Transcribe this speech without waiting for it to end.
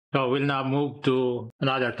So we'll now move to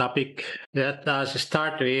another topic. Let us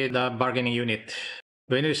start with the bargaining unit.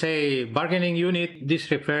 When we say bargaining unit,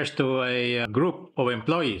 this refers to a group of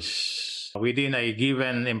employees within a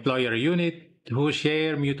given employer unit who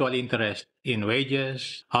share mutual interest in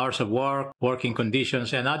wages, hours of work, working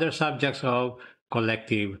conditions, and other subjects of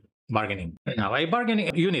collective bargaining. Now, a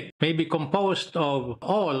bargaining unit may be composed of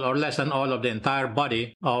all or less than all of the entire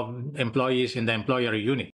body of employees in the employer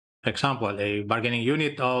unit. For example, a bargaining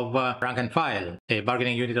unit of rank and file, a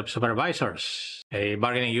bargaining unit of supervisors, a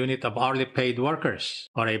bargaining unit of hourly paid workers,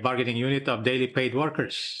 or a bargaining unit of daily paid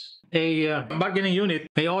workers. A bargaining unit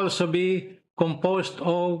may also be composed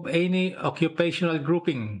of any occupational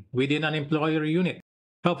grouping within an employer unit.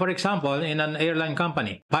 So, for example, in an airline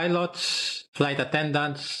company, pilots, flight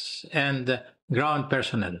attendants, and ground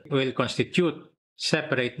personnel will constitute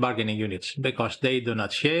separate bargaining units because they do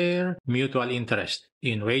not share mutual interest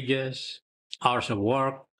in wages, hours of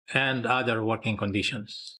work, and other working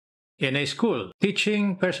conditions. In a school,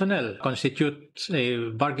 teaching personnel constitutes a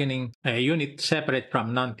bargaining unit separate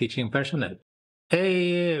from non-teaching personnel.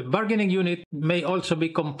 A bargaining unit may also be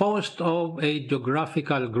composed of a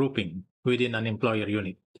geographical grouping within an employer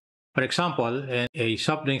unit. For example, in a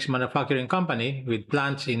soft drinks manufacturing company with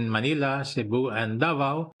plants in Manila, Cebu, and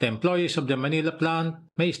Davao, the employees of the Manila plant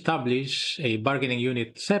may establish a bargaining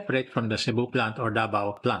unit separate from the Cebu plant or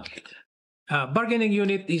Davao plant. Bargaining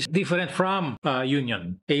unit is different from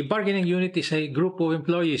union. A bargaining unit is a group of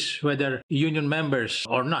employees, whether union members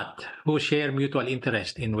or not, who share mutual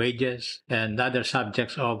interest in wages and other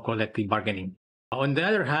subjects of collective bargaining. On the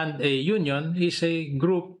other hand, a union is a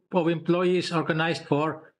group of employees organized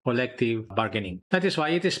for collective bargaining. That is why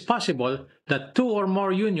it is possible that two or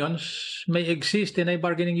more unions may exist in a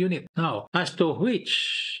bargaining unit. Now, as to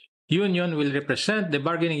which union will represent the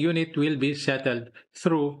bargaining unit will be settled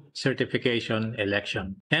through certification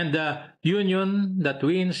election. And the union that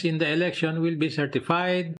wins in the election will be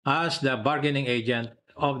certified as the bargaining agent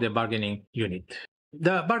of the bargaining unit.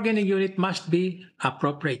 The bargaining unit must be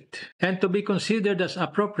appropriate. And to be considered as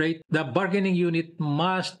appropriate, the bargaining unit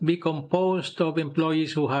must be composed of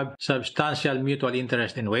employees who have substantial mutual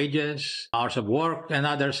interest in wages, hours of work, and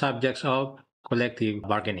other subjects of collective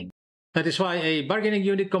bargaining. That is why a bargaining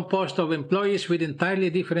unit composed of employees with entirely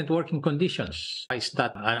different working conditions is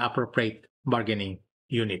not an appropriate bargaining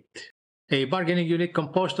unit. A bargaining unit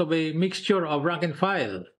composed of a mixture of rank and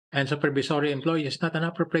file and supervisory employees is not an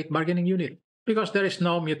appropriate bargaining unit because there is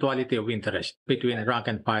no mutuality of interest between rank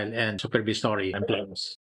and file and supervisory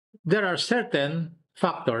employees. There are certain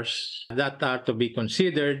factors that are to be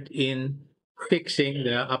considered in fixing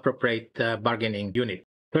the appropriate bargaining unit.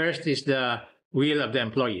 First is the will of the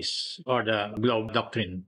employees, or the Globe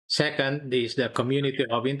Doctrine. Second is the community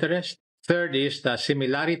of interest. Third is the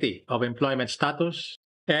similarity of employment status.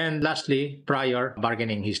 And lastly, prior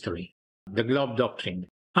bargaining history. The Globe Doctrine.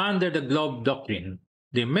 Under the Globe Doctrine,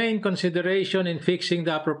 the main consideration in fixing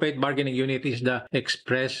the appropriate bargaining unit is the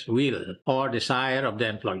express will or desire of the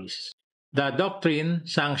employees. The doctrine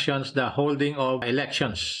sanctions the holding of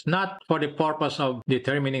elections, not for the purpose of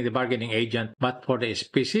determining the bargaining agent, but for the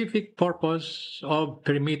specific purpose of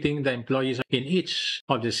permitting the employees in each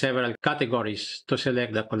of the several categories to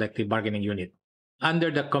select the collective bargaining unit.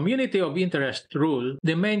 Under the community of interest rule,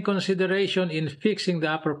 the main consideration in fixing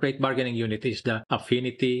the appropriate bargaining unit is the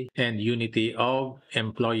affinity and unity of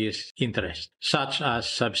employees' interest, such as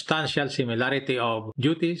substantial similarity of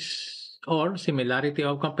duties, or similarity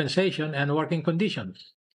of compensation and working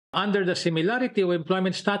conditions. Under the similarity of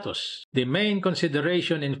employment status, the main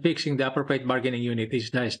consideration in fixing the appropriate bargaining unit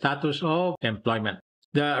is the status of employment.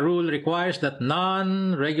 The rule requires that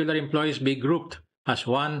non-regular employees be grouped as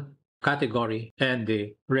one category and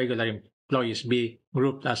the regular employees be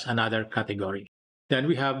grouped as another category. Then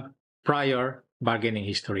we have prior bargaining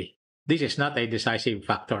history. This is not a decisive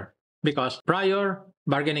factor because prior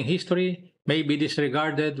bargaining history may be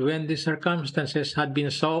disregarded when the circumstances had been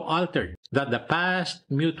so altered that the past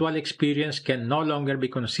mutual experience can no longer be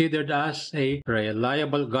considered as a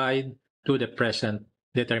reliable guide to the present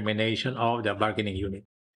determination of the bargaining unit.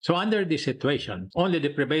 So under this situation, only the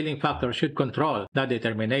prevailing factor should control the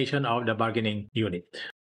determination of the bargaining unit.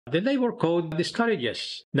 The Labor Code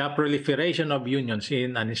discourages the proliferation of unions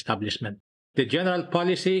in an establishment. The general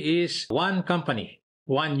policy is one company,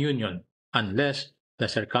 one union, unless the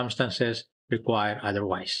circumstances require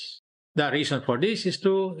otherwise. The reason for this is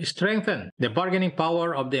to strengthen the bargaining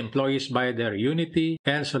power of the employees by their unity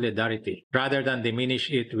and solidarity, rather than diminish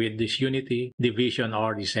it with disunity, division,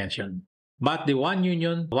 or dissension. But the one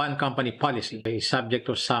union, one company policy is subject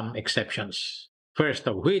to some exceptions. First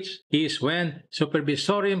of which is when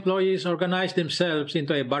supervisory employees organize themselves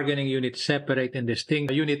into a bargaining unit separate and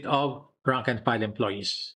distinct unit of rank and file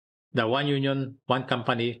employees. The one union, one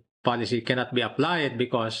company policy cannot be applied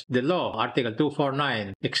because the law, Article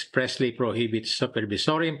 249, expressly prohibits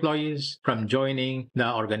supervisory employees from joining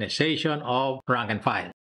the organization of rank and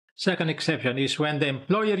file. Second exception is when the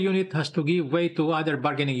employer unit has to give way to other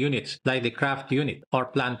bargaining units like the craft unit or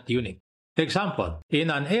plant unit. Example, in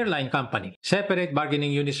an airline company, separate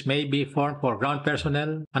bargaining units may be formed for ground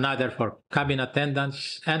personnel, another for cabin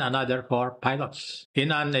attendants, and another for pilots.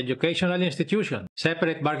 In an educational institution,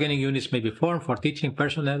 separate bargaining units may be formed for teaching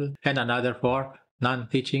personnel and another for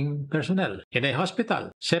non-teaching personnel. In a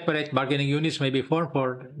hospital, separate bargaining units may be formed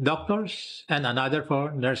for doctors and another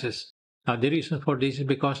for nurses. Now, the reason for this is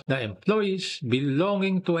because the employees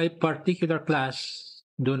belonging to a particular class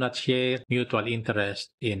do not share mutual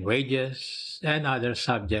interest in wages and other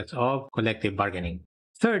subjects of collective bargaining.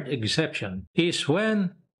 Third exception is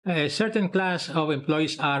when a certain class of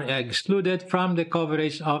employees are excluded from the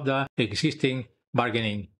coverage of the existing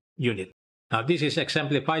bargaining unit. Now, this is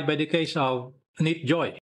exemplified by the case of Knit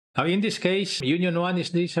Joy. Now, in this case, Union 1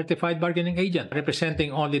 is the certified bargaining agent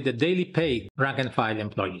representing only the daily paid rank and file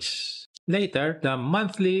employees. Later, the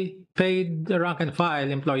monthly paid rank and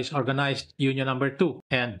file employees organized Union Number 2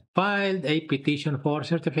 and filed a petition for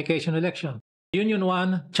certification election. Union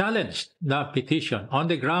 1 challenged the petition on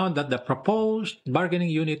the ground that the proposed bargaining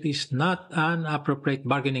unit is not an appropriate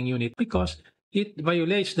bargaining unit because it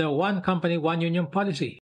violates the one company, one union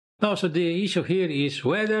policy. Now, so the issue here is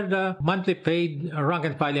whether the monthly paid rank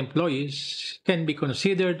and file employees can be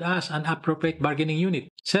considered as an appropriate bargaining unit,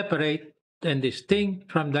 separate and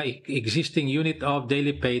distinct from the existing unit of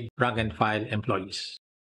daily paid rank and file employees.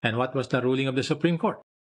 And what was the ruling of the Supreme Court?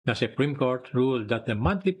 The Supreme Court ruled that the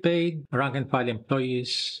monthly paid rank and file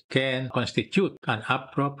employees can constitute an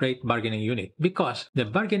appropriate bargaining unit because the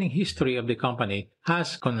bargaining history of the company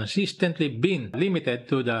has consistently been limited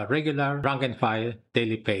to the regular rank and file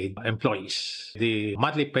daily paid employees. The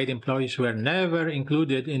monthly paid employees were never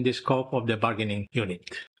included in the scope of the bargaining unit.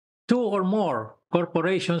 Two or more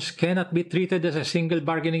corporations cannot be treated as a single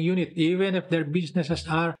bargaining unit even if their businesses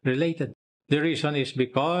are related. The reason is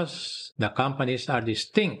because the companies are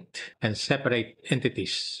distinct and separate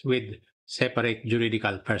entities with separate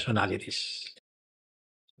juridical personalities.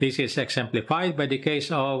 This is exemplified by the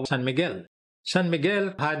case of San Miguel. San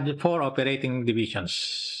Miguel had 4 operating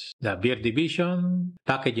divisions: the beer division,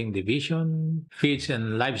 packaging division, feeds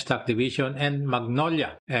and livestock division, and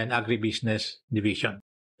Magnolia and agribusiness division.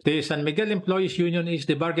 The San Miguel Employees Union is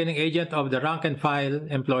the bargaining agent of the rank and file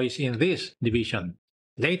employees in this division.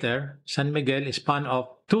 Later, San Miguel spun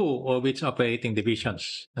off 2 of its operating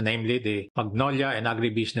divisions, namely the Magnolia and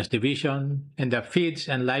Agribusiness Division and the Feeds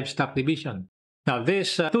and Livestock Division. Now,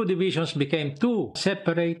 these 2 divisions became 2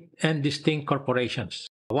 separate and distinct corporations.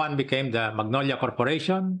 One became the Magnolia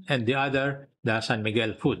Corporation and the other the San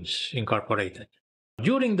Miguel Foods Incorporated.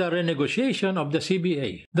 During the renegotiation of the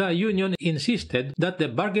CBA, the union insisted that the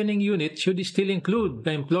bargaining unit should still include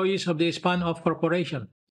the employees of the spun-off corporation.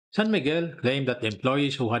 San Miguel claimed that the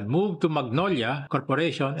employees who had moved to Magnolia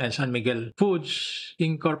Corporation and San Miguel Foods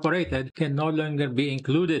Incorporated can no longer be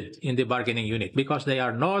included in the bargaining unit because they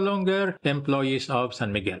are no longer employees of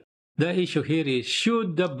San Miguel. The issue here is,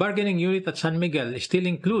 should the bargaining unit at San Miguel still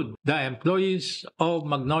include the employees of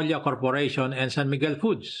Magnolia Corporation and San Miguel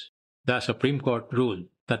Foods? The Supreme Court ruled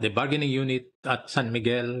that the bargaining unit at San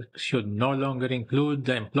Miguel should no longer include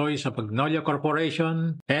the employees of Magnolia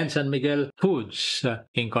Corporation and San Miguel Foods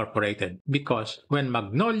Incorporated because when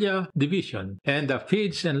Magnolia Division and the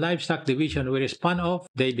Feeds and Livestock Division were spun off,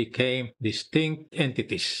 they became distinct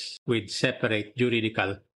entities with separate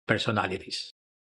juridical personalities.